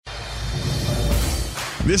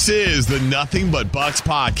This is the Nothing But Bucks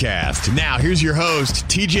podcast. Now, here's your host,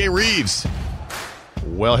 TJ Reeves.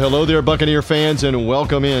 Well, hello there, Buccaneer fans, and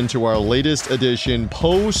welcome into our latest edition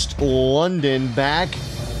post-London, back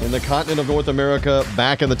in the continent of North America,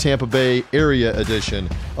 back in the Tampa Bay area edition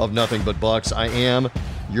of Nothing But Bucks. I am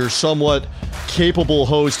your somewhat capable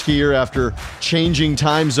host here after changing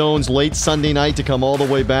time zones late Sunday night to come all the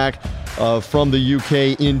way back from the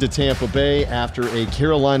UK into Tampa Bay after a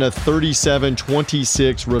Carolina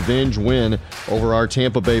 37-26 revenge win over our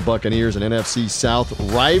Tampa Bay Buccaneers, an NFC South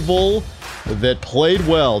rival that played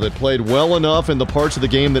well enough in the parts of the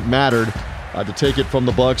game that mattered to take it from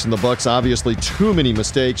the Bucs, and the Bucs obviously too many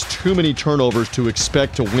mistakes, too many turnovers to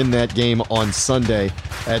expect to win that game on Sunday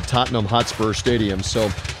at Tottenham Hotspur Stadium.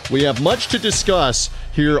 So we have much to discuss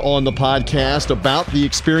here on the podcast about the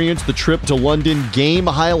experience, the trip to London, game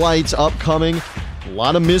highlights upcoming. A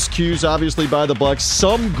lot of miscues, obviously, by the Bucs.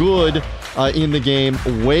 Some good in the game.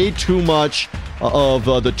 Way too much of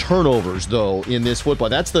the turnovers, though, in this football.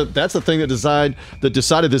 That's the thing that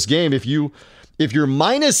decided this game. If you're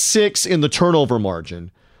 -6 in the turnover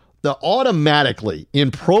margin, automatically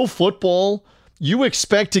in pro football, you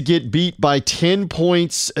expect to get beat by 10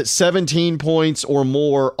 points, 17 points or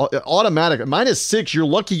more. Automatic. -6, you're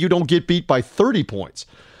lucky you don't get beat by 30 points.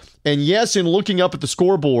 And yes, in looking up at the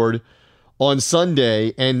scoreboard on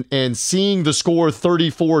Sunday and seeing the score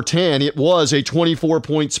 34-10, it was a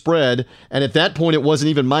 24-point spread. And at that point, it wasn't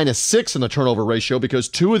even -6 in the turnover ratio because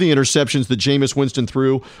two of the interceptions that Jameis Winston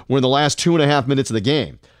threw were in the last 2.5 minutes of the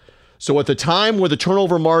game. So at the time where the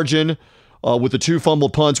turnover margin with the two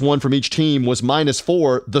fumbled punts, one from each team, was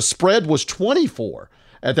 -4, the spread was 24.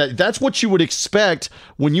 That's what you would expect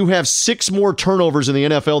when you have 6 more turnovers in the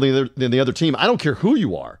NFL than the other team. I don't care who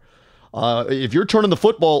you are. If you're turning the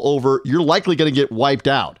football over, you're likely going to get wiped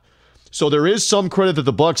out. So there is some credit that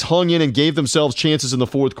the Bucs hung in and gave themselves chances in the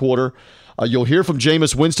fourth quarter. You'll hear from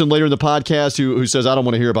Jameis Winston later in the podcast who says, I don't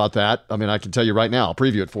want to hear about that. I mean, I can tell you right now, I'll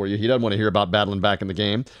preview it for you. He doesn't want to hear about battling back in the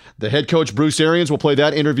game. The head coach, Bruce Arians, will play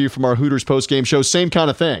that interview from our Hooters postgame show. Same kind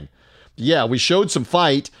of thing. Yeah, we showed some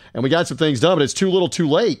fight and we got some things done, but it's too little too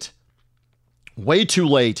late. Way too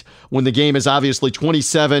late when the game is obviously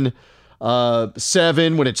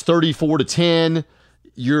 27-7, when it's 34-10.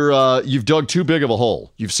 You've dug too big of a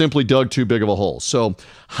hole. You've simply dug too big of a hole. So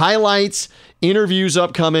highlights, interviews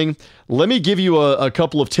upcoming. Let me give you a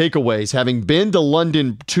couple of takeaways. Having been to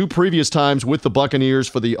London 2 previous times with the Buccaneers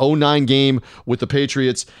for the 2009 game with the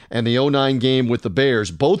Patriots and the 2009 game with the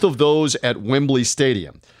Bears, both of those at Wembley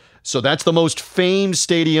Stadium. So that's the most famed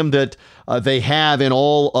stadium that they have in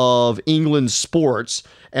all of England's sports.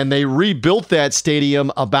 And they rebuilt that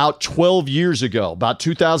stadium about 12 years ago, about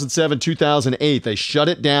 2007, 2008. They shut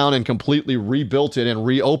it down and completely rebuilt it and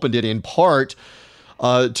reopened it in part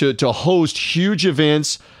to host huge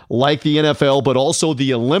events like the NFL, but also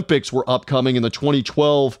the Olympics were upcoming in the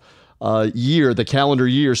 2012 year, the calendar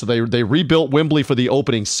year. So they rebuilt Wembley for the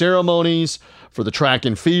opening ceremonies, for the track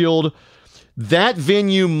and field. That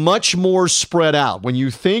venue much more spread out. When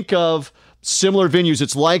you think of similar venues,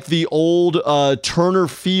 it's like the old Turner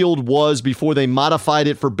Field was before they modified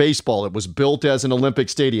it for baseball. It was built as an Olympic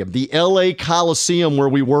stadium. The LA Coliseum, where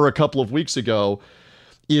we were a couple of weeks ago,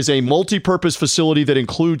 is a multi-purpose facility that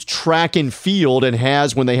includes track and field and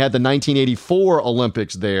has, when they had the 1984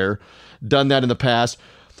 Olympics there, done that in the past.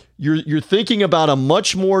 You're thinking about a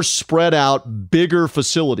much more spread out, bigger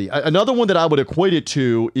facility. Another one that I would equate it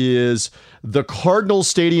to is the Cardinal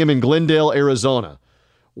Stadium in Glendale, Arizona,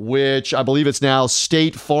 which I believe it's now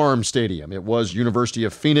State Farm Stadium. It was University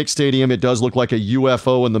of Phoenix Stadium. It does look like a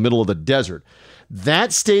UFO in the middle of the desert.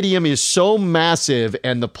 That stadium is so massive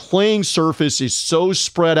and the playing surface is so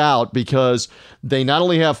spread out because they not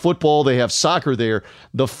only have football, they have soccer there.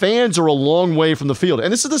 The fans are a long way from the field.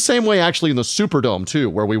 And this is the same way actually in the Superdome too,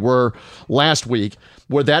 where we were last week,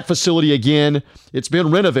 where that facility, again, it's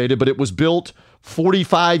been renovated, but it was built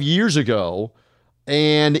 45 years ago.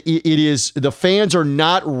 And it is, the fans are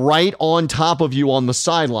not right on top of you on the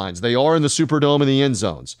sidelines. They are in the Superdome in the end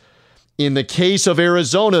zones. In the case of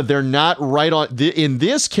Arizona, they're not right on. In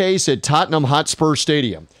this case, at Tottenham Hotspur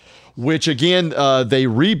Stadium, which again, they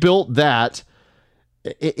rebuilt that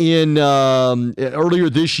in earlier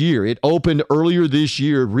this year. It opened earlier this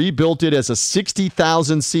year, rebuilt it as a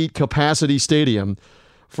 60,000 seat capacity stadium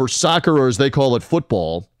for soccer, or as they call it,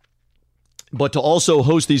 football, but to also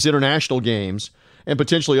host these international games and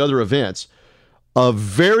potentially other events.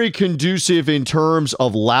 Very conducive in terms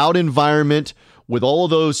of loud environment with all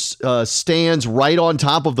of those stands right on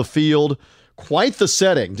top of the field. Quite the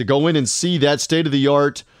setting to go in and see that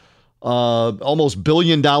state-of-the-art, almost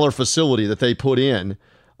billion-dollar facility that they put in.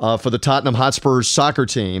 for the Tottenham Hotspur soccer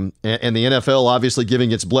team, and the NFL obviously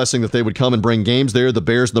giving its blessing that they would come and bring games there. The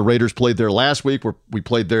Bears and the Raiders played there last week. We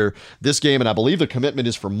played there this game, and I believe the commitment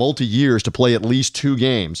is for multi-years to play at least 2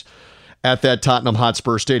 games at that Tottenham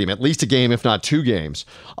Hotspur Stadium, at least a game, if not 2 games,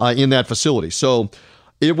 in that facility. So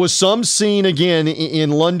it was some scene again in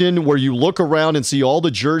London where you look around and see all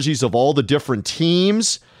the jerseys of all the different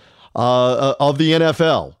teams of the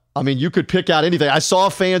NFL. I mean, you could pick out anything. I saw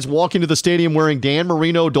fans walk into the stadium wearing Dan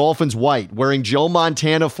Marino Dolphins white, wearing Joe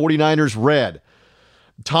Montana 49ers red,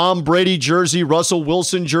 Tom Brady jersey, Russell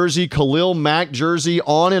Wilson jersey, Khalil Mack jersey,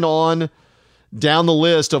 on and on down the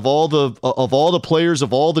list of all the players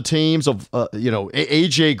of all the teams, of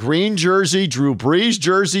AJ Green jersey, Drew Brees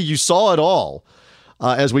jersey. You saw it all,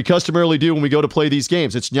 as we customarily do when we go to play these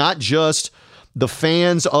games. It's not just the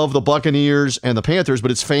fans of the Buccaneers and the Panthers,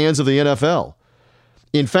 but it's fans of the NFL.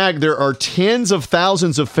 In fact, there are tens of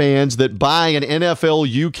thousands of fans that buy an NFL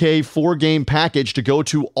UK 4-game package to go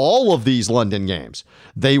to all of these London games.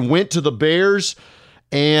 They went to the Bears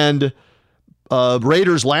and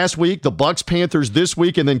Raiders last week, the Bucs, Panthers this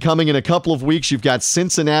week, and then coming in a couple of weeks, you've got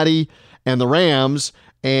Cincinnati and the Rams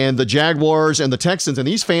and the Jaguars and the Texans, and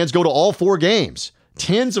these fans go to all 4 games.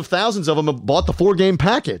 Tens of thousands of them have bought the 4-game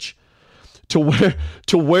package to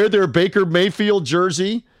wear their Baker Mayfield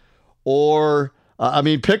jersey, or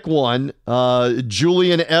pick one.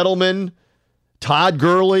 Julian Edelman, Todd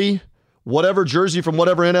Gurley, whatever jersey from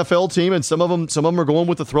whatever NFL team, and some of them are going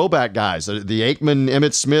with the throwback guys. The Aikman,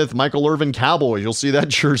 Emmitt Smith, Michael Irvin Cowboys. You'll see that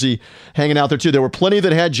jersey hanging out there too. There were plenty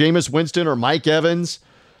that had Jameis Winston or Mike Evans,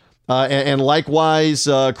 and likewise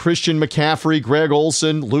Christian McCaffrey, Greg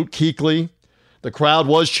Olsen, Luke Kuechly. The crowd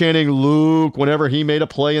was chanting Luke whenever he made a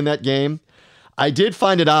play in that game. I did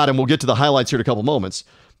find it odd, and we'll get to the highlights here in a couple moments.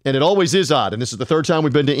 And it always is odd, and this is the 3rd time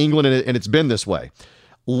we've been to England, and it's been this way.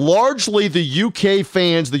 Largely, the UK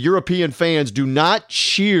fans, the European fans, do not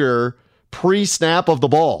cheer pre-snap of the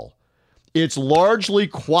ball. It's largely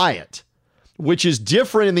quiet, which is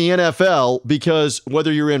different in the NFL, because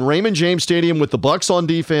whether you're in Raymond James Stadium with the Bucs on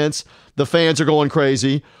defense, the fans are going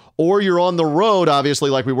crazy, or you're on the road, obviously,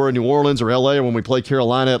 like we were in New Orleans or LA, or when we play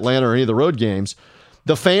Carolina, Atlanta, or any of the road games.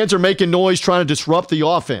 The fans are making noise trying to disrupt the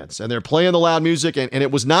offense, and they're playing the loud music, and it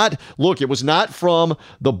was not from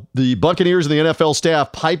the Buccaneers and the NFL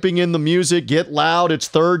staff piping in the music, get loud, it's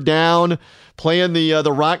 3rd down, playing the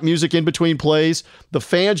rock music in between plays. The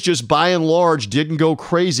fans just by and large didn't go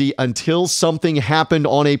crazy until something happened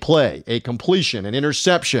on a play, a completion, an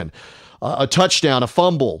interception, a touchdown, a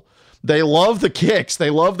fumble. They love the kicks. They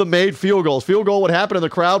love the made field goals. Field goal would happen and the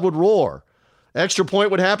crowd would roar. Extra point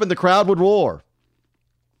would happen, the crowd would roar.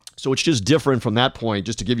 So it's just different from that point,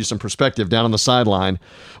 just to give you some perspective down on the sideline.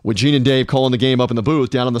 With Gene and Dave calling the game up in the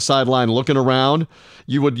booth, down on the sideline, looking around,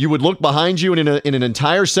 you would look behind you, and in an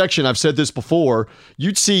entire section, I've said this before,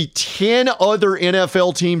 you'd see 10 other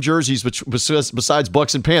NFL team jerseys besides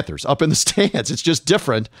Bucs and Panthers up in the stands. It's just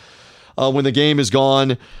different when the game is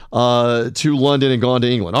gone to London and gone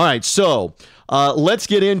to England. All right, so let's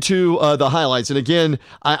get into the highlights. And again,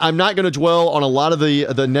 I'm not going to dwell on a lot of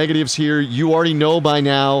the negatives here. You already know by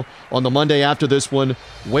now on the Monday after this one,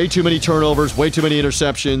 way too many turnovers, way too many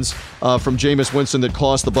interceptions from Jameis Winston that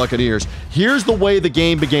cost the Buccaneers. Here's the way the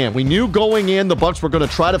game began. We knew going in the Bucs were going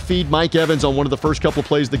to try to feed Mike Evans on one of the first couple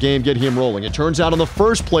plays of the game, get him rolling. It turns out on the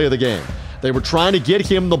first play of the game, they were trying to get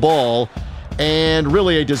him the ball, and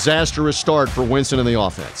really a disastrous start for Winston and the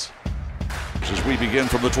offense. As we begin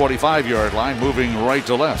from the 25-yard line, moving right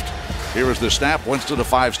to left. Here is the snap. Winston, a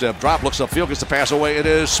 5-step drop, looks upfield, gets the pass away. It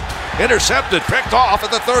is intercepted, picked off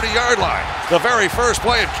at the 30-yard line. The very first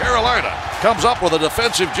play in Carolina comes up with a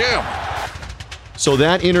defensive gem. So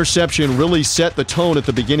that interception really set the tone at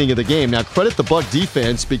the beginning of the game. Now, credit the Buck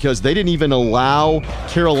defense, because they didn't even allow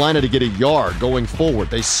Carolina to get a yard going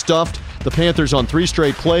forward. They stuffed the Panthers on 3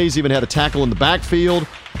 straight plays, even had a tackle in the backfield.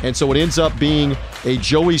 And so it ends up being a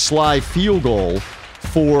Joey Sly field goal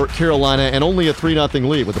for Carolina, and only a 3-0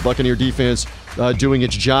 lead, with the Buccaneer defense doing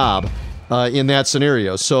its job in that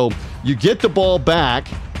scenario. So you get the ball back,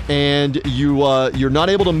 and you're not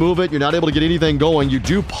able to move it. You're not able to get anything going. You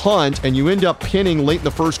do punt, and you end up pinning late in the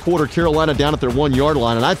first quarter Carolina down at their 1-yard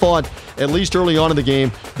line. And I thought, at least early on in the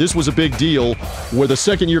game, this was a big deal, where the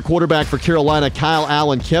second-year quarterback for Carolina, Kyle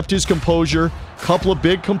Allen, kept his composure. Couple of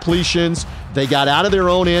big completions. They got out of their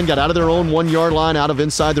own end, got out of their own 1-yard line, out of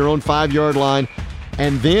inside their own 5-yard line.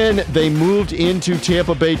 And then they moved into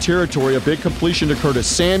Tampa Bay territory. A big completion to Curtis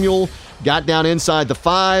Samuel, got down inside the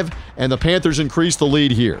 5, and the Panthers increased the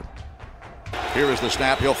lead here. Here is the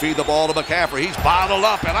snap. He'll feed the ball to McCaffrey. He's bottled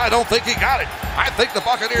up, and I don't think he got it. I think the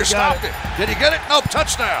Buccaneers stopped it. Did he get it? Nope,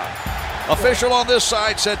 touchdown. Official on this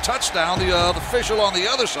side said touchdown. The official on the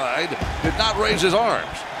other side did not raise his arms.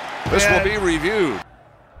 This will be reviewed.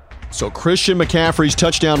 So Christian McCaffrey's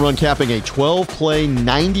touchdown run capping a 12-play,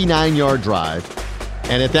 99-yard drive.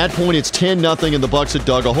 And at that point, it's 10-0, and the Bucs had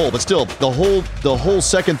dug a hole. But still, the whole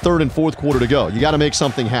second, third, and fourth quarter to go. You got to make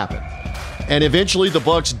something happen. And eventually, the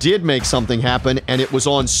Bucs did make something happen, and it was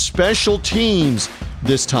on special teams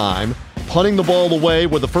this time, punting the ball away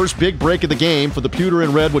where the first big break of the game for the Pewter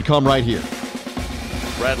and Red would come right here.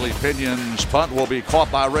 Bradley Pinion's punt will be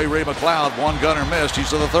caught by Ray McLeod. One gunner missed. He's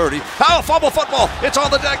to the 30. Oh, fumble football. It's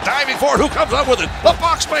on the deck, diving for it. Who comes up with it? The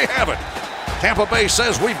Bucs may have it. Tampa Bay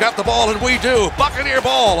says we've got the ball, and we do. Buccaneer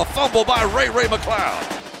ball. A fumble by Ray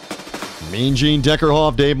McLeod. Mean Gene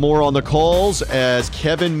Deckerhoff, Dave Moore on the calls as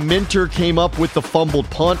Kevin Minter came up with the fumbled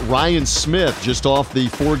punt. Ryan Smith, just off the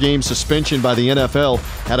 4-game suspension by the NFL,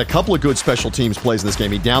 had a couple of good special teams plays in this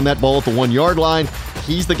game. He downed that ball at the 1-yard line.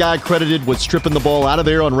 He's the guy credited with stripping the ball out of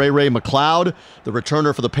there on Ray McLeod, the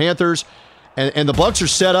returner for the Panthers. And the Bucs are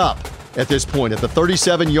set up at this point at the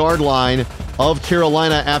 37-yard line of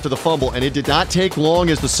Carolina after the fumble. And it did not take long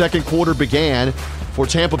as the second quarter began for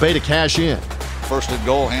Tampa Bay to cash in. First and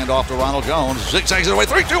goal, handoff to Ronald Jones. Zigzags it away.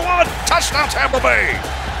 3-2-1. Touchdown, Tampa Bay.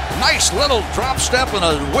 Nice little drop step and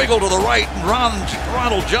a wiggle to the right. And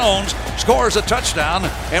Ronald Jones scores a touchdown,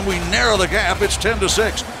 and we narrow the gap. It's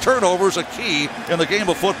 10-6. Turnovers a key in the game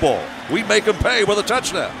of football. We make them pay with a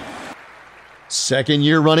touchdown.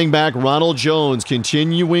 Second-year running back Ronald Jones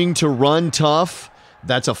continuing to run tough.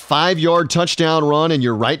 That's a 5-yard touchdown run, and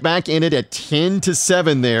you're right back in it at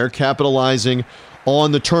 10-7 there, capitalizing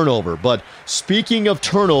on the turnover. But speaking of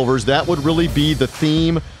turnovers, that would really be the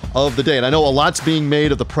theme of the day. And I know a lot's being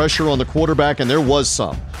made of the pressure on the quarterback, and there was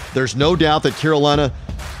some. There's no doubt that Carolina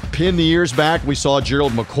pinned the ears back. We saw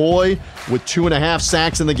Gerald McCoy with 2.5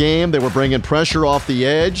 sacks in the game. They were bringing pressure off the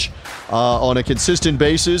edge on a consistent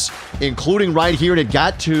basis, including right here, and it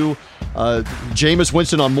got to Jameis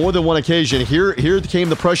Winston on more than one occasion. Here came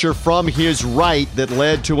the pressure from his right that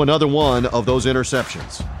led to another one of those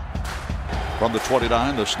interceptions. From the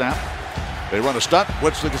 29, the snap. They run a stunt.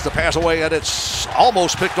 Winston gets the pass away, and it's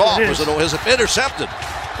almost picked off. Is it intercepted?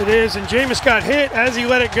 It is, and Jameis got hit as he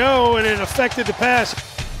let it go, and it affected the pass.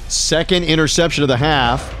 Second interception of the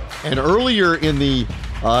half. And earlier in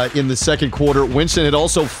the second quarter, Winston had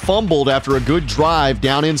also fumbled after a good drive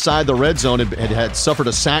down inside the red zone and had suffered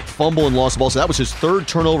a sack, fumble, and lost the ball. So that was his third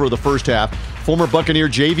turnover of the first half. Former Buccaneer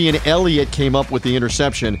Javian Elliott came up with the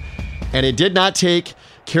interception, and it did not take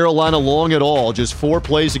Carolina long at all. Just 4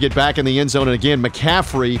 plays to get back in the end zone. And again,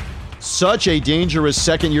 McCaffrey, such a dangerous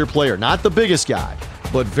second-year player. Not the biggest guy,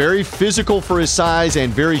 but very physical for his size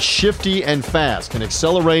and very shifty and fast. Can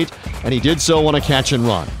accelerate, and he did so on a catch and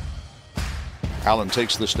run. Allen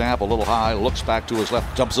takes the snap a little high, looks back to his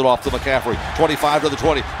left, dumps it off to McCaffrey. 25 to the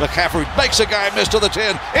 20. McCaffrey makes a guy miss to the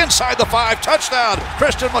 10. Inside the 5. Touchdown,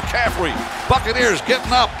 Christian McCaffrey. Buccaneers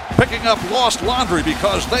getting up, picking up lost laundry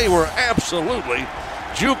because they were absolutely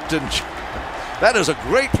juked. And that is a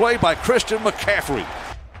great play by Christian McCaffrey.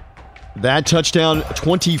 That touchdown,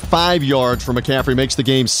 25 yards for McCaffrey, makes the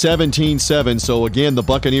game 17-7. So again, the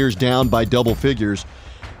Buccaneers down by double figures.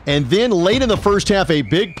 And then late in the first half, a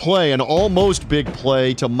big play, an almost big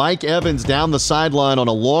play to Mike Evans down the sideline on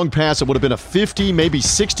a long pass. It would have been a 50, maybe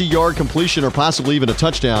 60-yard completion or possibly even a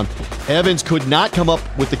touchdown. Evans could not come up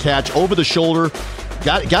with the catch over the shoulder.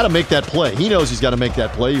 Got to make that play. He knows he's got to make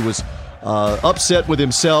that play. He was upset with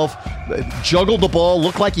himself, juggled the ball,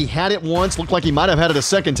 looked like he had it once, looked like he might have had it a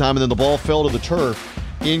second time, and then the ball fell to the turf,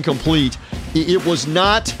 incomplete. It was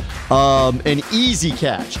not an easy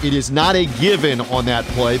catch. It is not a given on that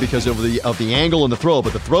play because of the angle and the throw,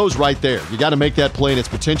 but the throw's right there. You got to make that play, and it's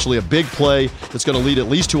potentially a big play that's going to lead at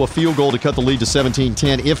least to a field goal to cut the lead to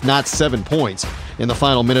 17-10, if not 7 points in the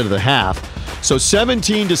final minute of the half. So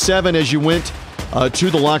 17-7 as you went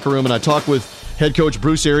to the locker room, and I talked with head coach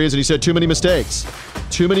Bruce Arians, and he said too many mistakes.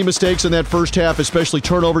 Too many mistakes in that first half, especially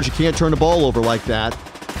turnovers. You can't turn the ball over like that.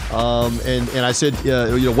 And I said, what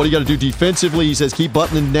do you got to do defensively? He says, keep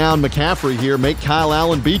buttoning down McCaffrey here. Make Kyle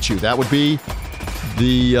Allen beat you. That would be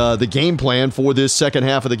the game plan for this second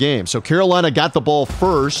half of the game. So Carolina got the ball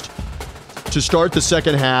first to start the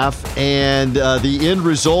second half, and the end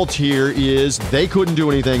result here is they couldn't do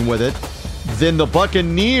anything with it. Then the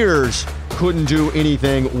Buccaneers couldn't do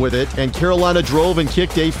anything with it, and Carolina drove and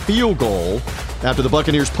kicked a field goal after the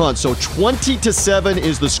Buccaneers punt. So 20-7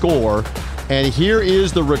 is the score, and here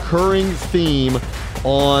is the recurring theme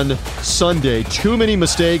on Sunday. Too many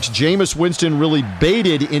mistakes. Jameis Winston really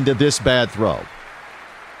baited into this bad throw.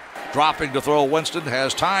 Dropping to throw, Winston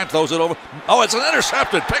has time, throws it over. Oh, it's an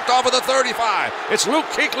intercepted, picked off at the 35. It's Luke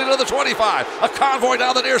Kuechly to the 25. A convoy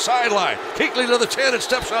down the near sideline. Kuechly to the 10 and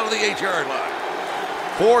steps out of the 8-yard line.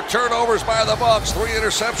 4 turnovers by the Bucs, 3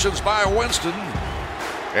 interceptions by Winston.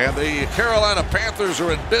 And the Carolina Panthers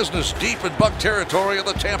are in business deep in Buck territory at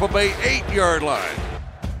the Tampa Bay 8-yard line.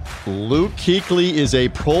 Luke Kuechly is a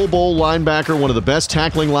Pro Bowl linebacker, one of the best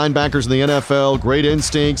tackling linebackers in the NFL. Great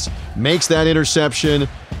instincts, makes that interception,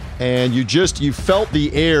 and you felt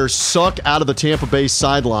the air suck out of the Tampa Bay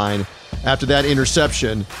sideline after that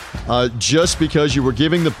interception, just because you were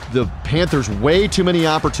giving the Panthers way too many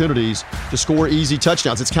opportunities to score easy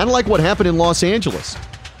touchdowns. It's kind of like what happened in Los Angeles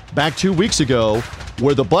back 2 weeks ago,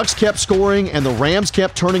 where the Bucs kept scoring and the Rams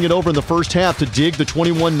kept turning it over in the first half to dig the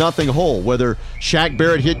 21-0 hole, whether Shaq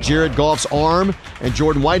Barrett hit Jared Goff's arm and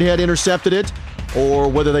Jordan Whitehead intercepted it, or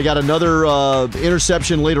whether they got another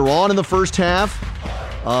interception later on in the first half.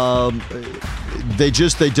 They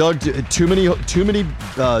dug too many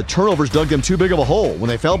turnovers, dug them too big of a hole. When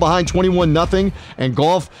they fell behind 21-0, and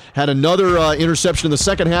Goff had another interception in the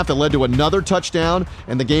second half that led to another touchdown,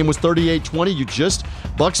 and the game was 38-20.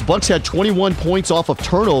 Bucs had 21 points off of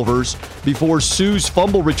turnovers before Sue's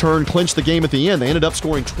fumble return clinched the game at the end. They ended up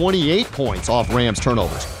scoring 28 points off Rams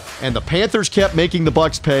turnovers. And the Panthers kept making the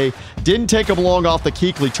Bucs pay. Didn't take them long off the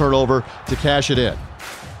Kuechly turnover to cash it in.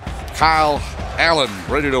 Kyle Allen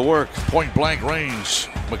ready to work, point blank range.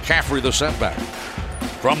 McCaffrey the setback.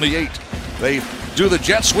 From the 8, they do the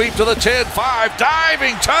jet sweep to the 10-5,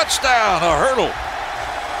 diving touchdown, a hurdle.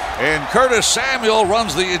 And Curtis Samuel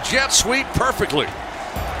runs the jet sweep perfectly.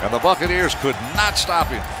 And the Buccaneers could not stop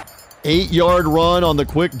him. 8-yard run on the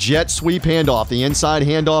quick jet sweep handoff. The inside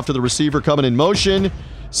handoff to the receiver coming in motion.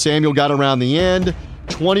 Samuel got around the end.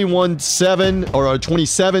 21-7 or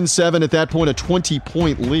 27-7 at that point, a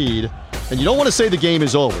 20-point lead. And you don't want to say the game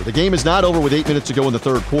is over. The game is not over with 8 minutes to go in the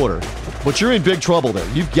third quarter. But you're in big trouble there.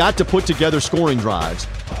 You've got to put together scoring drives.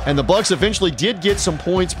 And the Bucs eventually did get some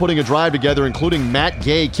points putting a drive together, including Matt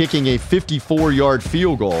Gay kicking a 54-yard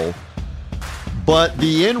field goal. But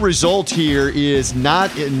the end result here is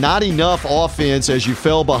not enough offense as you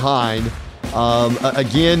fell behind.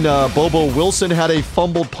 Bobo Wilson had a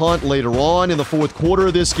fumbled punt later on in the fourth quarter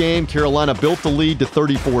of this game. Carolina built the lead to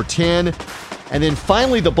 34-10. And then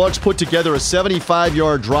finally, the Bucs put together a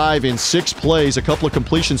 75-yard drive in 6 plays, a couple of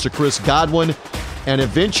completions to Chris Godwin, and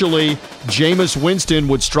eventually Jameis Winston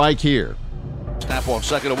would strike here. Snap on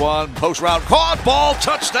 2nd and 1, post route, caught ball,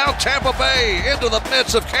 touchdown Tampa Bay, into the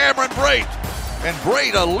midst of Cameron Brate. And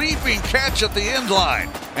Brate, a leaping catch at the end line.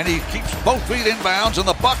 And he keeps both feet inbounds, and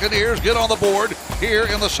the Buccaneers get on the board here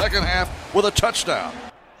in the second half with a touchdown.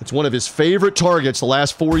 It's one of his favorite targets the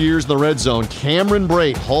last 4 years in the red zone. Cameron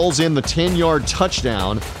Brate hauls in the 10-yard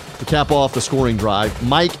touchdown to cap off the scoring drive.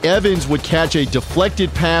 Mike Evans would catch a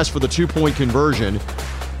deflected pass for the 2-point conversion.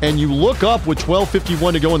 And you look up with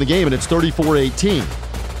 12:51 to go in the game, and it's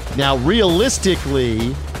 34-18. Now,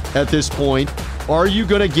 realistically, at this point, are you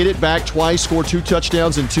going to get it back twice, score 2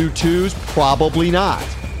 touchdowns and 2 twos? Probably not.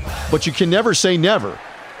 But you can never say never.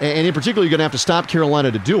 And in particular, you're going to have to stop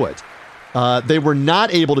Carolina to do it. They were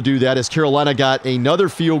not able to do that as Carolina got another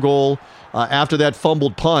field goal after that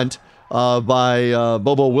fumbled punt by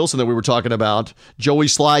Bobo Wilson that we were talking about. Joey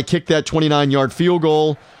Sly kicked that 29-yard field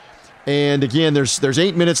goal. And again, there's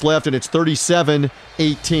 8 minutes left, and it's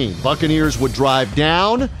 37-18. Buccaneers would drive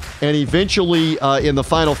down and eventually, in the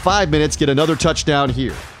final 5 minutes, get another touchdown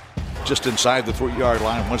here. Just inside the 3-yard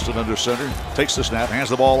line, Winston under center, takes the snap, hands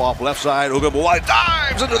the ball off left side. Ogunbowale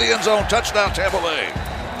dives into the end zone, touchdown Tampa Bay.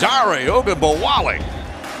 Dare Ogunbowale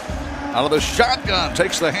out of the shotgun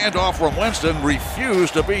takes the handoff from Winston,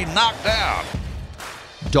 refused to be knocked down.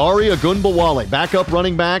 Dare Ogunbowale, backup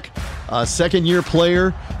running back, second-year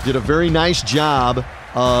player, did a very nice job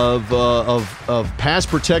of pass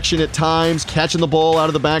protection at times, catching the ball out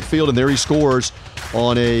of the backfield, and there he scores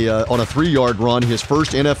on a 3-yard run, his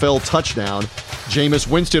first NFL touchdown. Jameis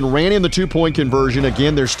Winston ran in the 2-point conversion.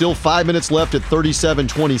 Again, there's still 5 minutes left at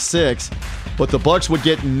 37-26, but the Bucs would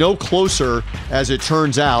get no closer as it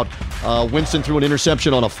turns out. Winston threw an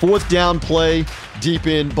interception on a 4th down play deep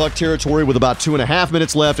in Buck territory with about 2.5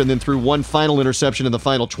 minutes left, and then threw one final interception in the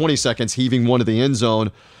final 20 seconds, heaving one to the end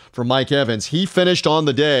zone for Mike Evans. He finished on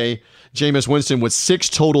the day, Jameis Winston, with 6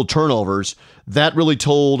 total turnovers. that really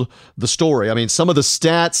told the story. I mean, some of the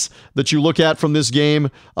stats that you look at from this game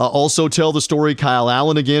also tell the story. Kyle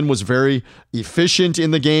Allen, again, was very efficient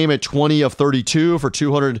in the game at 20 of 32 for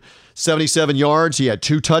 277 yards. He had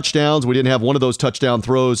 2 touchdowns. We didn't have one of those touchdown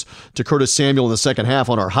throws to Curtis Samuel in the second half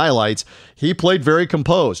on our highlights. He played very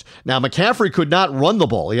composed. Now, McCaffrey could not run the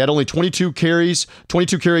ball. He had only 22 carries,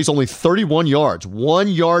 only 31 yards, 1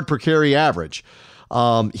 yard per carry average.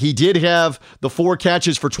 He did have the 4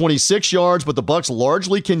 catches for 26 yards, but the Bucs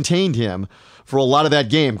largely contained him for a lot of that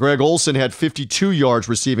game. Greg Olsen had 52 yards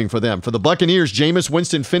receiving for them. For the Buccaneers, Jameis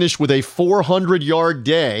Winston finished with a 400-yard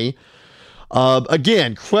day.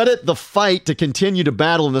 Again, credit the fight to continue to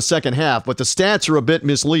battle in the second half, but the stats are a bit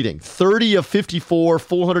misleading. 30 of 54,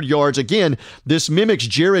 400 yards. Again, this mimics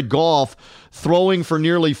Jared Goff throwing for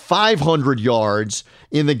nearly 500 yards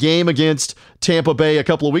in the game against Tampa Bay a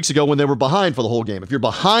couple of weeks ago when they were behind for the whole game. If you're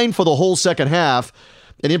behind for the whole second half,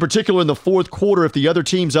 and in particular in the fourth quarter, if the other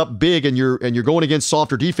team's up big and you're going against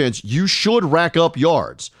softer defense, you should rack up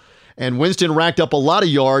yards. And Winston racked up a lot of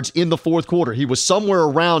yards in the fourth quarter. He was somewhere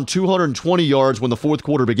around 220 yards when the fourth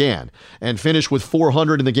quarter began and finished with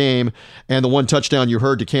 400 in the game and the 1 touchdown you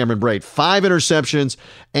heard to Cameron Brate. 5 interceptions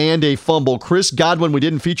and a fumble. Chris Godwin, we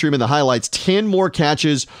didn't feature him in the highlights, 10 more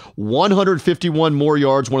catches, 151 more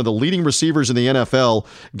yards, one of the leading receivers in the NFL.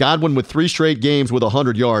 Godwin with 3 straight games with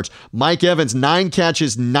 100 yards. Mike Evans, 9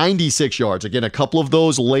 catches, 96 yards. Again, a couple of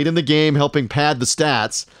those late in the game helping pad the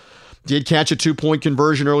stats. Did catch a 2-point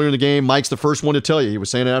conversion earlier in the game. Mike's the first one to tell you. He was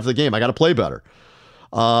saying it after the game. I got to play better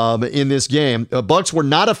in this game. Bucs were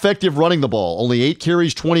not effective running the ball. Only 8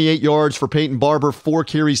 carries, 28 yards for Peyton Barber. 4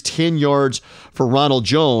 carries, 10 yards for Ronald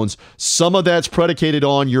Jones. Some of that's predicated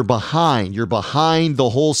on you're behind. You're behind the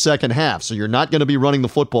whole second half, so you're not going to be running the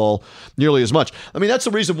football nearly as much. I mean, that's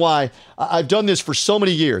the reason why I've done this for so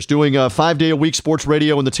many years, doing 5-day-a-week sports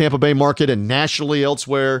radio in the Tampa Bay market and nationally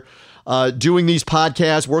elsewhere. Doing these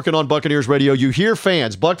podcasts, working on Buccaneers radio, you hear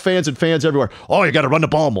fans, Buck fans and fans everywhere, oh, you got to run the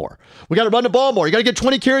ball more. We got to run the ball more. You got to get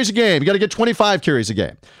 20 carries a game. You got to get 25 carries a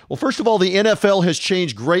game. Well, first of all, the NFL has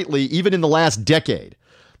changed greatly, even in the last decade.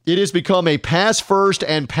 It has become a pass-first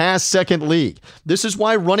and pass-second league. This is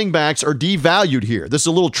why running backs are devalued here. This is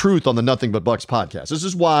a little truth on the Nothing But Bucs podcast. This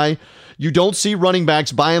is why you don't see running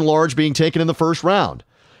backs, by and large, being taken in the first round.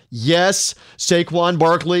 Yes, Saquon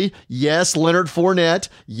Barkley. Yes, Leonard Fournette.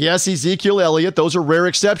 Yes, Ezekiel Elliott. Those are rare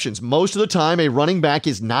exceptions. Most of the time, a running back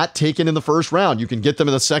is not taken in the first round. You can get them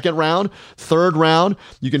in the second round, third round.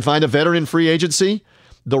 You can find a veteran in free agency.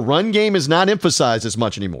 The run game is not emphasized as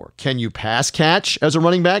much anymore. Can you pass catch as a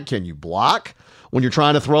running back? Can you block when you're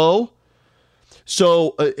trying to throw?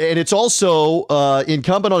 So, and it's also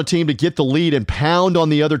incumbent on a team to get the lead and pound on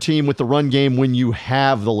the other team with the run game when you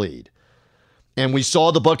have the lead. And we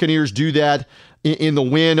saw the Buccaneers do that in the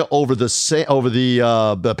win over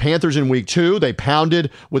the Panthers in week 2. They pounded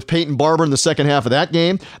with Peyton Barber in the second half of that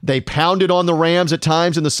game. They pounded on the Rams at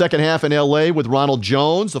times in the second half in L.A. with Ronald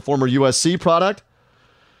Jones, the former USC product.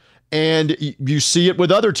 And you see it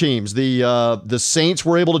with other teams. The Saints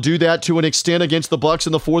were able to do that to an extent against the Bucs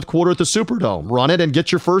in the fourth quarter at the Superdome. Run it and get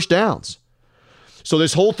your first downs. So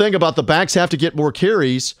this whole thing about the backs have to get more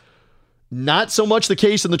carries, not so much the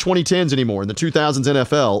case in the 2010s anymore, in the 2000s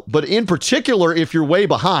NFL, but in particular, if you're way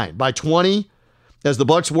behind by 20, as the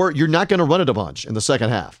Bucs were, you're not going to run it a bunch in the second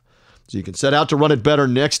half. So you can set out to run it better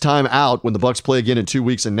next time out when the Bucs play again in 2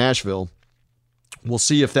 weeks in Nashville. We'll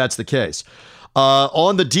see if that's the case.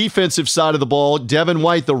 On the defensive side of the ball, Devin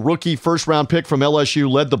White, the rookie first-round pick from LSU,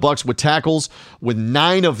 led the Bucs with tackles, with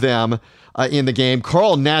 9 of them in the game.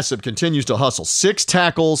 Carl Nassib continues to hustle. 6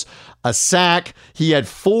 tackles, a sack. He had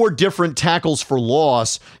 4 different tackles for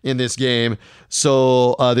loss in this game.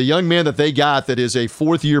 So the young man that they got that is a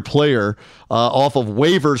fourth-year player off of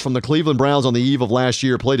waivers from the Cleveland Browns on the eve of last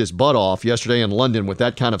year played his butt off yesterday in London with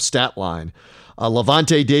that kind of stat line.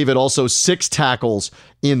 Levante David also 6 tackles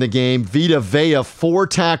in the game. Vita Vea 4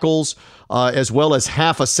 tackles as well as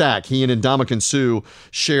half a sack. He and Ndamukong Suh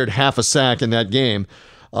shared half a sack in that game.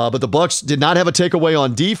 But the Bucs did not have a takeaway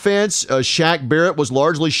on defense. Shaq Barrett was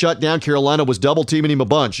largely shut down. Carolina was double-teaming him a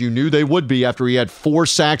bunch. You knew they would be after he had 4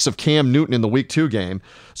 sacks of Cam Newton in the Week 2 game.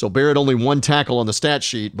 So Barrett only 1 tackle on the stat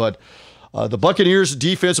sheet. But the Buccaneers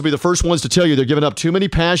defense will be the first ones to tell you they're giving up too many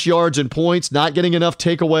pass yards and points, not getting enough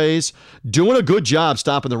takeaways, doing a good job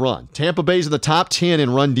stopping the run. Tampa Bay's in the top 10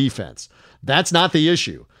 in run defense. That's not the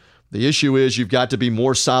issue. The issue is you've got to be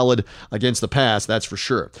more solid against the pass, that's for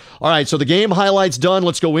sure. All right, so the game highlights done.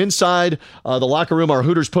 Let's go inside the locker room, our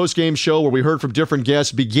Hooters postgame show where we heard from different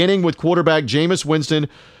guests, beginning with quarterback Jameis Winston,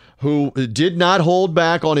 who did not hold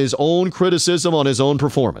back on his own criticism on his own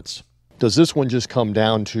performance. Does this one just come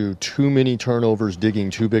down to too many turnovers,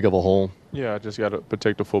 digging too big of a hole? Yeah, I just got to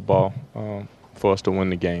protect the football for us to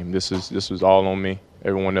win the game. This was all on me.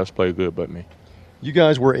 Everyone else played good but me. You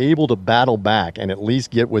guys were able to battle back and at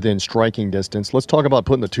least get within striking distance. Let's talk about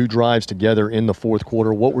putting the two drives together in the fourth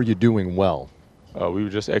quarter. What were you doing well? We were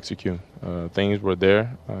just executing. Things were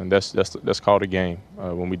there, and that's called a game.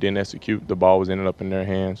 When we didn't execute, the ball was ended up in their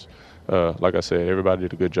hands. Like I said, everybody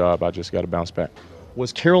did a good job. I just got to bounce back.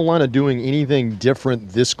 Was Carolina doing anything different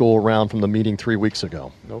this go-around from the meeting 3 weeks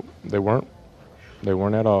ago? Nope, they weren't. They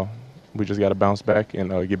weren't at all. We just got to bounce back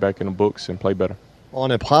and get back in the books and play better. On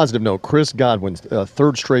a positive note, Chris Godwin's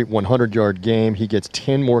third straight 100-yard game. He gets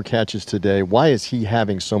 10 more catches today. Why is he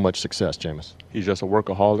having so much success, Jameis? He's just a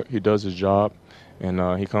workaholic. He does his job, and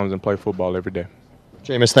he comes and plays football every day.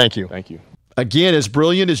 Jameis, thank you. Thank you. Again, as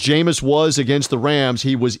brilliant as Jameis was against the Rams,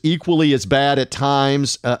 he was equally as bad at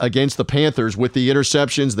times against the Panthers with the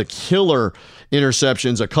interceptions, the killer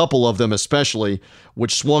interceptions, a couple of them especially,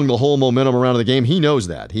 which swung the whole momentum around in the game. He knows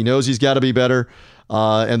that. He knows he's got to be better,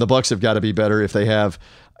 and the Bucs have got to be better. If they have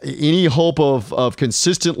any hope of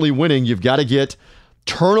consistently winning, you've got to get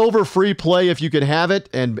turnover-free play if you can have it,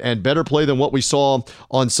 and better play than what we saw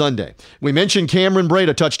on Sunday. We mentioned Cameron Brate,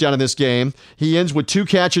 a touchdown in this game. He ends with 2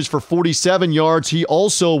 catches for 47 yards. He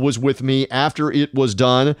also was with me after it was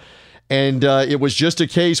done, and it was just a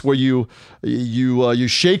case where you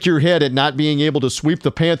shake your head at not being able to sweep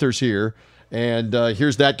the Panthers here, and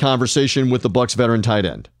here's that conversation with the Bucs veteran tight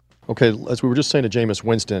end. Okay, as we were just saying to Jameis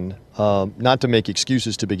Winston, not to make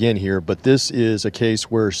excuses to begin here, but this is a case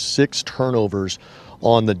where 6 turnovers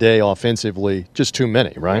on the day offensively, just too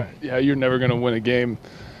many, right? Yeah, you're never going to win a game.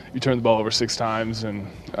 You turn the ball over 6 times, and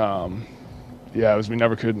we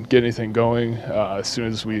never could get anything going. As soon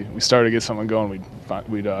as we started to get something going,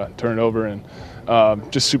 we'd turn it over, and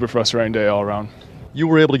just super frustrating day all around. You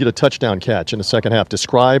were able to get a touchdown catch in the second half.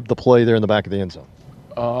 Describe the play there in the back of the end zone.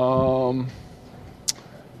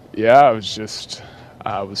 Yeah,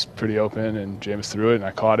 I was pretty open, and Jameis threw it, and I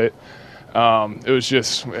caught it. It was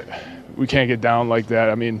just, we can't get down like that.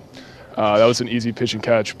 I mean, that was an easy pitch and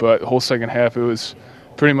catch, but the whole second half, it was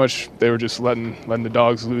pretty much they were just letting the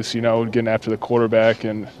dogs loose, getting after the quarterback,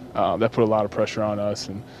 and that put a lot of pressure on us.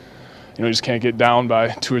 And, you just can't get down by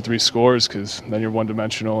 2 or 3 scores because then you're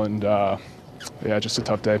one-dimensional, and, just a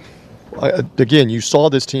tough day. Again, you saw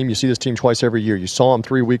this team. You see this team twice every year. You saw them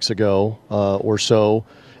 3 weeks ago or so.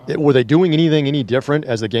 Were they doing anything any different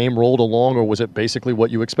as the game rolled along, or was it basically what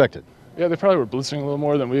you expected? Yeah, they probably were blitzing a little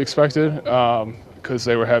more than we expected because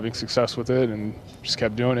they were having success with it and just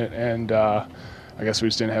kept doing it. And I guess we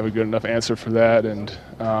just didn't have a good enough answer for that. And,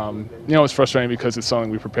 it's frustrating because it's something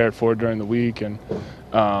we prepared for during the week and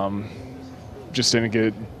just didn't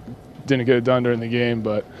get it done during the game.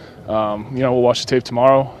 But, we'll watch the tape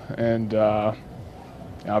tomorrow. And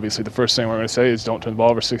obviously the first thing we're going to say is don't turn the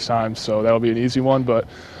ball over 6 times. So that'll be an easy one. But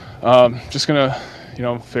just going to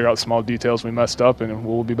figure out small details we messed up, and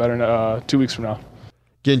we'll be better in 2 weeks from now.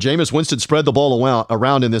 Again, Jameis Winston spread the ball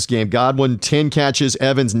around in this game. Godwin, 10 catches.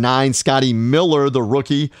 Evans, 9. Scotty Miller, the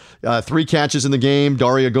rookie, 3 catches in the game.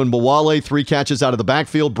 Daria Gunbowale, 3 catches out of the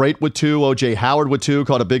backfield. Brate with 2. O.J. Howard with 2.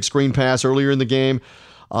 Caught a big screen pass earlier in the game.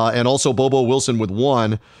 And also Bobo Wilson with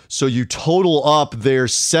 1. So you total up their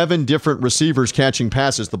 7 different receivers catching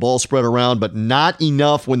passes. The ball spread around, but not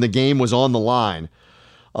enough when the game was on the line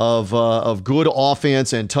of good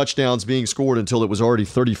offense and touchdowns being scored until it was already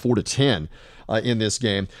 34-10 in this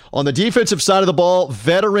game. On the defensive side of the ball,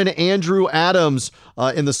 veteran Andrew Adams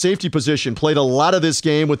in the safety position played a lot of this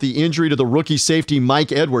game with the injury to the rookie safety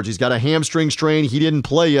Mike Edwards. He's got a hamstring strain. He didn't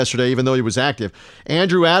play yesterday even though he was active.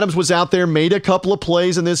 Andrew Adams was out there, made a couple of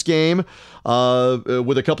plays in this game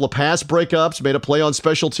with a couple of pass breakups, made a play on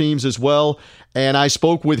special teams as well, and I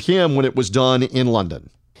spoke with him when it was done in London.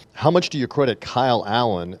 How much do you credit Kyle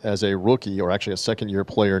Allen as a rookie, or actually a second-year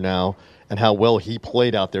player now, and how well he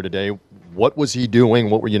played out there today? What was he doing?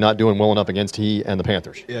 What were you not doing well enough against he and the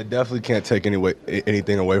Panthers? Yeah, definitely can't take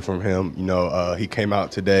anything away from him. He came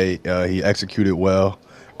out today. He executed well.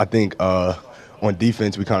 I think on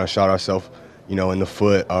defense we kind of shot ourselves, in the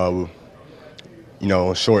foot,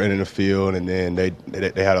 short end of the field, and then they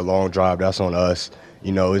had a long drive. That's on us.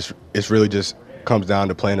 It's really just comes down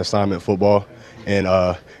to playing assignment football. And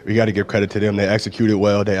we got to give credit to them. They executed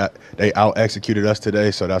well. They out-executed us today,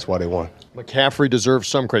 so that's why they won. McCaffrey deserves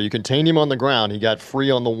some credit. You contained him on the ground. He got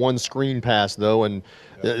free on the one screen pass, though, and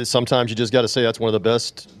sometimes you just got to say that's one of the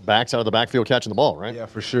best backs out of the backfield catching the ball, right? Yeah,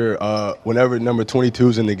 for sure. Whenever number 22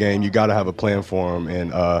 is in the game, you got to have a plan for him,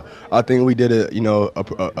 and I think we did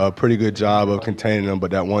a pretty good job of containing him.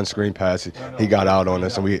 But that one screen pass, he got out on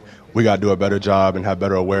us, and we got to do a better job and have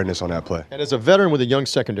better awareness on that play. And as a veteran with a young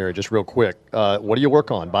secondary, just real quick, what do you work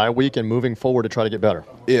on bye week and moving forward to try to get better?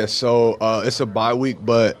 Yeah, so it's a bye week,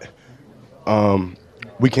 but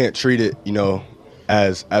we can't treat it,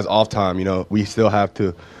 as off time. We still have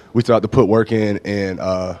to put work in, and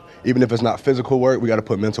even if it's not physical work, we got to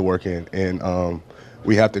put mental work in, and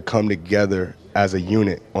we have to come together as a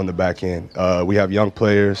unit on the back end. We have young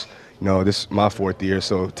players. This is my 4th year,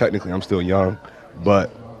 so technically I'm still young,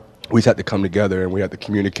 but we just have to come together and we have to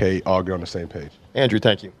communicate, all get on the same page. Andrew,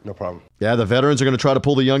 thank you. No problem. Yeah, the veterans are going to try to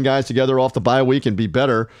pull the young guys together off the bye week and be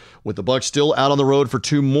better, with the Bucs still out on the road for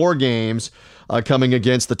 2 more games coming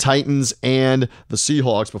against the Titans and the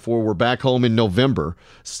Seahawks before we're back home in November.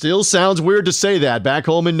 Still sounds weird to say that, back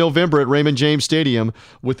home in November at Raymond James Stadium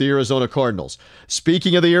with the Arizona Cardinals.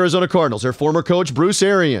 Speaking of the Arizona Cardinals, their former coach Bruce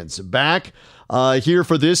Arians back here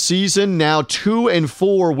for this season, now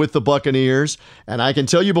 2-4 with the Buccaneers. And I can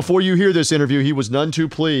tell you before you hear this interview, he was none too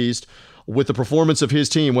pleased with the performance of his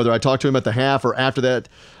team, whether I talked to him at the half or after that,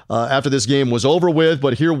 after this game was over with.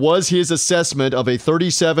 But here was his assessment of a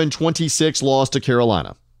 37-26 loss to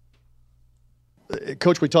Carolina.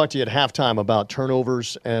 Coach, we talked to you at halftime about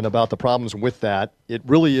turnovers and about the problems with that. It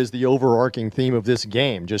really is the overarching theme of this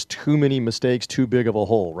game. Just too many mistakes, too big of a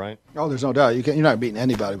hole, right? Oh, there's no doubt. You're not beating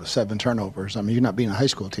anybody with 7 turnovers. I mean, you're not beating a high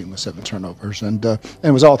school team with 7 turnovers. And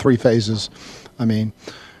it was all 3 phases. I mean,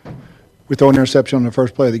 we throw an interception on the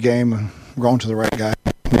first play of the game, and we're going to the right guy.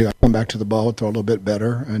 We got to come back to the ball, throw a little bit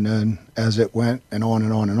better. And then as it went and on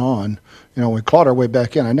and on and on, we clawed our way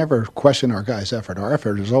back in. I never question our guys' effort. Our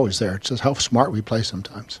effort is always there. It's just how smart we play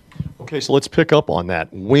sometimes. Okay, so let's pick up on that.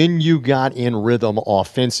 When you got in rhythm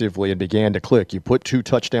offensively and began to click, you put 2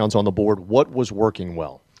 touchdowns on the board. What was working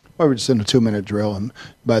well? Well, we're just in a 2-minute drill, and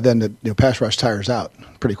by then the pass rush tires out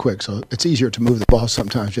pretty quick. So it's easier to move the ball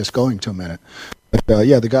sometimes just going 2 minutes. But,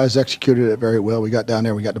 the guys executed it very well. We got down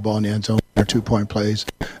there. We got the ball in the end zone, our 2-point plays,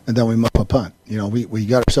 and then we muff a punt. We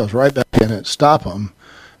got ourselves right back in it, stop them,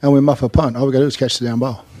 and we muff a punt. All we got to do is catch the damn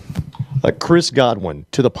ball. Chris Godwin,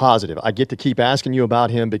 to the positive. I get to keep asking you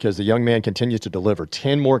about him because the young man continues to deliver.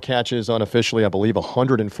 10 more catches unofficially, I believe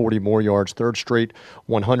 140 more yards, 3rd straight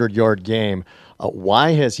 100-yard game.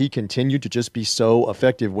 Why has he continued to just be so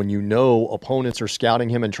effective when opponents are scouting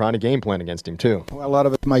him and trying to game plan against him too? Well, a lot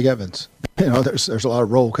of it's Mike Evans. There's a lot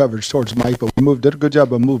of roll coverage towards Mike, but we did a good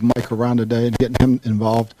job of moving Mike around today and getting him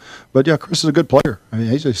involved. But, Chris is a good player. I mean,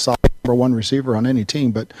 he's a solid number 1 receiver on any team,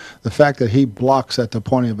 but the fact that he blocks at the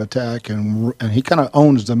point of attack and he kind of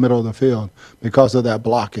owns the middle of the field because of that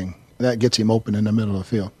blocking, that gets him open in the middle of the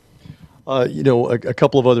field. A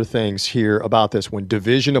couple of other things here about this one.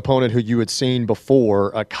 Division opponent who you had seen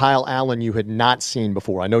before, Kyle Allen you had not seen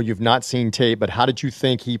before. I know you've not seen tape, but how did you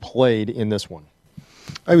think he played in this one?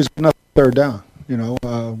 He was enough 3rd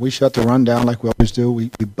down. We shut the run down like we always do. We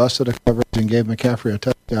busted a coverage and gave McCaffrey a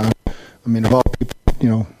touchdown. I mean, of all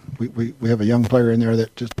people, we have a young player in there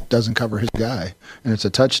that just doesn't cover his guy, and it's a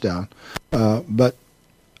touchdown. But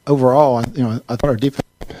overall, I thought our defense,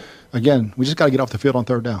 again, we just got to get off the field on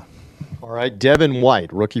 3rd down. All right, Devin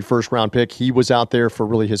White, rookie 1st-round pick. He was out there for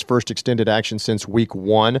really his first extended action since week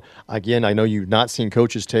 1. Again, I know you've not seen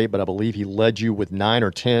coach's tape, but I believe he led you with 9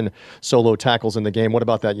 or 10 solo tackles in the game. What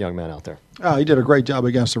about that young man out there? He did a great job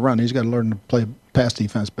against the run. He's got to learn to play pass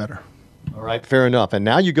defense better. All right, fair enough. And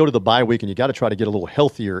now you go to the bye week, and you got to try to get a little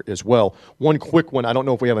healthier as well. One quick one, I don't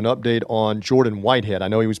know if we have an update on Jordan Whitehead. I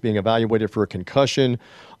know he was being evaluated for a concussion.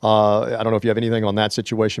 I don't know if you have anything on that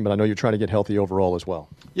situation, but I know you're trying to get healthy overall as well.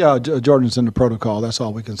 Yeah, Jordan's in the protocol. That's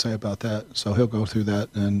all we can say about that. So he'll go through that.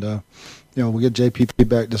 And, we'll get JPP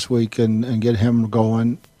back this week and get him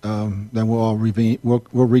going. Then we'll all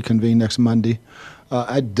we'll reconvene next Monday.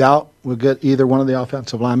 I doubt we'll get either one of the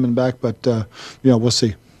offensive linemen back, but, we'll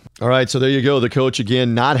see. All right, so there you go. The coach,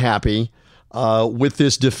 again, not happy with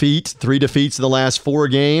this defeat. 3 defeats in the last 4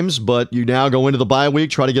 games, but you now go into the bye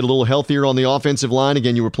week, try to get a little healthier on the offensive line.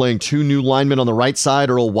 Again, you were playing 2 new linemen on the right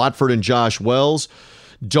side, Earl Watford and Josh Wells.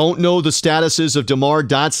 Don't know the statuses of DeMar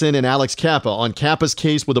Dotson and Alex Kappa. On Kappa's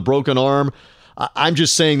case with a broken arm, I'm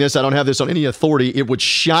just saying this. I don't have this on any authority. It would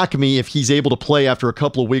shock me if he's able to play after a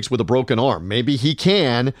couple of weeks with a broken arm. Maybe he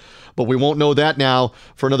can, but we won't know that now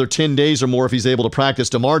for another 10 days or more if he's able to practice.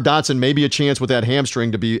 DeMar Dotson may be a chance with that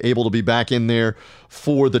hamstring to be able to be back in there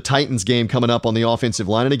for the Titans game coming up on the offensive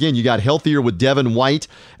line. And again, you got healthier with Devin White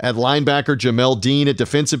at linebacker, Jamel Dean at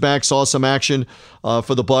defensive back. Saw some action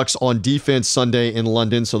for the Bucs on defense Sunday in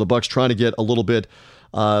London. So the Bucs trying to get a little bit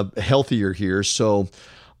healthier here. So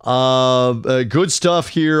good stuff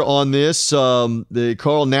here on this. The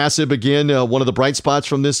Carl Nassib, again, one of the bright spots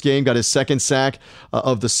from this game, got his second sack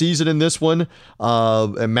of the season in this one.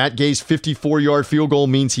 And Matt Gay's 54-yard field goal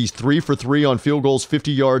means he's 3 for 3 on field goals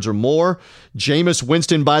 50 yards or more. Jameis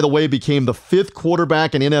Winston, by the way, became the 5th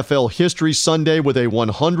quarterback in NFL history Sunday with a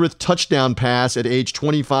 100th touchdown pass at age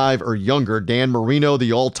 25 or younger. Dan Marino,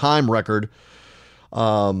 the all-time record,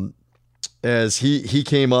 as he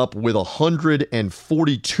came up with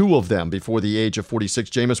 142 of them before the age of 46.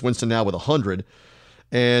 Jameis Winston now with 100.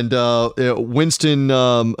 And Winston,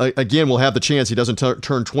 again, will have the chance. He doesn't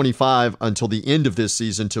turn 25 until the end of this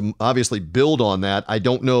season to obviously build on that. I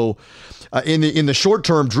don't know. In the short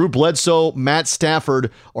term, Drew Bledsoe, Matt Stafford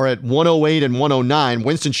are at 108 and 109.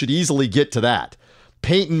 Winston should easily get to that.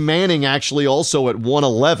 Peyton Manning actually also at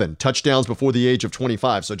 111 touchdowns before the age of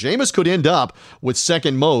 25. So Jameis could end up with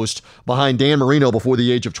second most behind Dan Marino before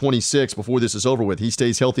the age of 26 before this is over with. He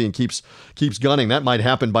stays healthy and keeps gunning. That might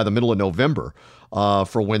happen by the middle of November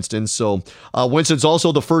for Winston. So Winston's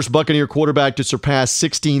also the first Buccaneer quarterback to surpass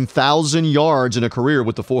 16,000 yards in a career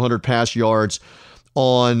with the 400 pass yards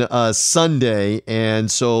on Sunday. And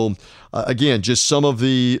so again, just some of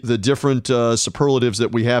the different superlatives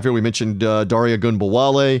that we have here. We mentioned Daria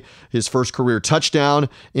Gunbowale, his first career touchdown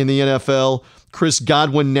in the NFL. Chris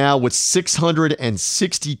Godwin now with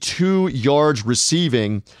 662 yards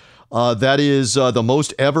receiving. That is the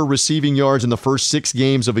most ever receiving yards in the first 6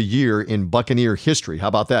 games of a year in Buccaneer history. How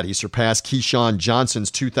about that? He surpassed Keyshawn Johnson's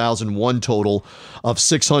 2001 total of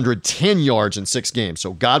 610 yards in 6 games.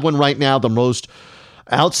 So Godwin right now the most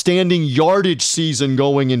outstanding yardage season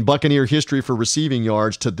going in Buccaneer history for receiving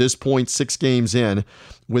yards to this point, 6 games in,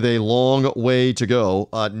 with a long way to go.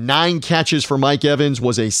 9 catches for Mike Evans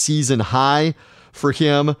was a season high for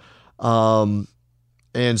him. And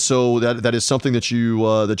so that is something that you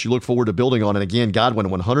look forward to building on. And again, Godwin,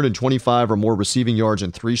 125 or more receiving yards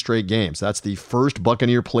in 3 straight games. That's the first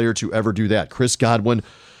Buccaneer player to ever do that. Chris Godwin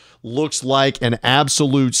looks like an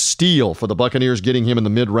absolute steal for the Buccaneers, getting him in the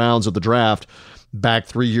mid-rounds of the draft back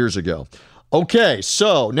 3 years ago. Okay,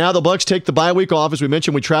 so now the Bucs take the bye week off. As we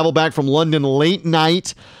mentioned, we traveled back from London late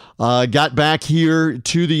night, got back here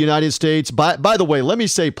to the United States. By the way, let me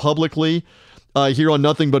say publicly here on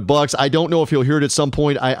Nothing But Bucs, I don't know if you'll hear it at some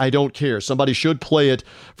point. I don't care. Somebody should play it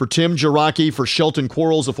for Tim Jarocki, for Shelton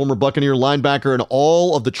Quarles, the former Buccaneer linebacker, and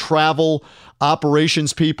all of the travel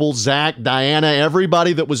operations people, Zach, Diana,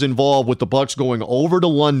 everybody that was involved with the Bucs going over to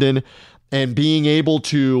London and being able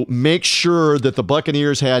to make sure that the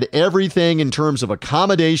Buccaneers had everything in terms of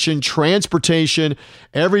accommodation, transportation,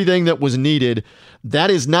 everything that was needed. That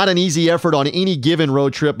is not an easy effort on any given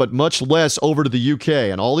road trip, but much less over to the UK.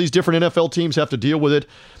 And all these different NFL teams have to deal with it.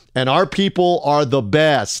 And our people are the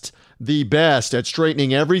best at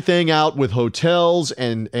straightening everything out with hotels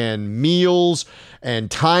and meals and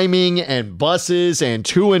timing and buses and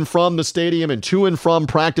to and from the stadium and to and from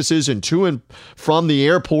practices and to and from the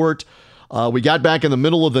airport. We got back in the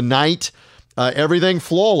middle of the night. Everything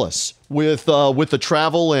flawless with the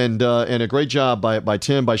travel and a great job by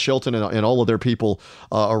Tim, by Shelton, and all of their people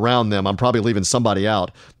around them. I'm probably leaving somebody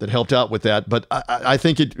out that helped out with that, but I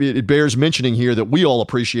think it bears mentioning here that we all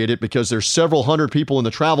appreciate it because there's several hundred people in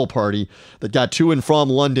the travel party that got to and from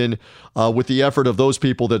London with the effort of those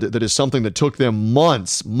people. That is something that took them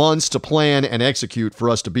months to plan and execute for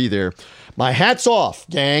us to be there. My hat's off,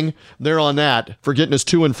 gang. They're on that for getting us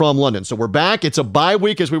to and from London. So we're back. It's a bye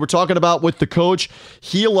week, as we were talking about with the coach.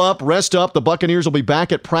 Heal up, rest up. The Buccaneers will be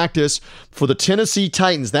back at practice for the Tennessee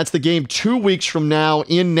Titans. That's the game 2 weeks from now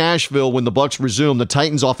in Nashville when the Bucs resume. The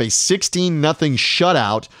Titans off a 16-0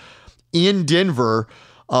 shutout in Denver,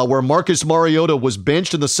 where Marcus Mariota was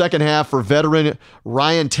benched in the second half for veteran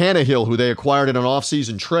Ryan Tannehill, who they acquired in an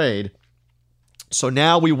offseason trade. So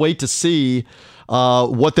now we wait to see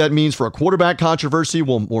what that means for a quarterback controversy.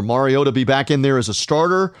 Will Mariota be back in there as a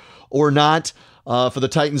starter or not for the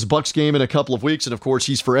Titans-Bucs game in a couple of weeks? And, of course,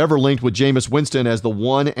 he's forever linked with Jameis Winston as the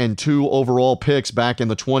 1 and 2 overall picks back in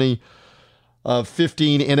the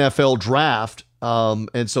 2015 NFL draft.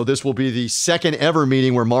 And so this will be the second ever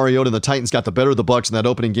meeting where Mariota and the Titans got the better of the Bucs in that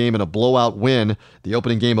opening game in a blowout win, the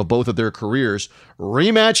opening game of both of their careers.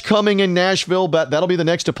 Rematch coming in Nashville, but that'll be the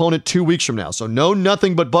next opponent 2 weeks from now. So no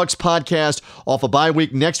Nothing But Bucs podcast off a bye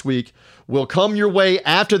week next week will come your way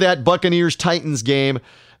after that Buccaneers-Titans game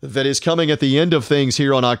that is coming at the end of things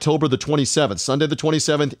here on October the 27th, Sunday the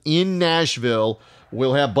 27th in Nashville.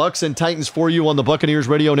 We'll have Bucs and Titans for you on the Buccaneers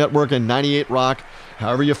Radio Network and 98 Rock.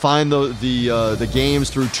 However you find the games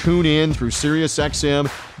through TuneIn, through SiriusXM.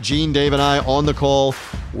 Gene, Dave, and I on the call.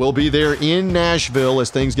 We'll be there in Nashville as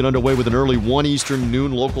things get underway with an early 1 Eastern,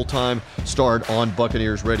 noon local time start on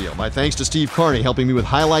Buccaneers Radio. My thanks to Steve Carney, helping me with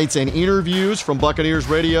highlights and interviews from Buccaneers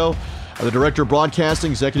Radio. The director of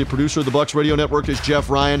broadcasting, executive producer of the Bucs Radio Network is Jeff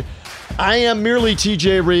Ryan. I am merely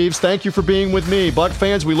TJ Reeves. Thank you for being with me. Buc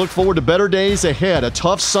fans, we look forward to better days ahead. A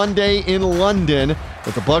tough Sunday in London,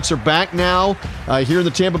 but the Bucs are back now here in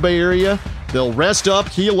the Tampa Bay area. They'll rest up,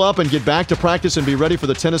 heal up, and get back to practice and be ready for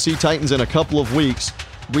the Tennessee Titans in a couple of weeks.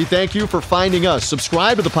 We thank you for finding us.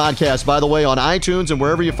 Subscribe to the podcast, by the way, on iTunes and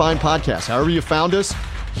wherever you find podcasts. However you found us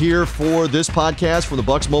here for this podcast from the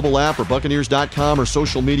Bucs mobile app or Buccaneers.com or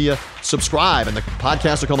social media, subscribe and the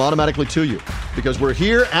podcast will come automatically to you because we're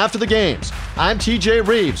here after the games. I'm TJ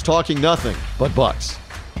Reeves talking nothing but Bucs.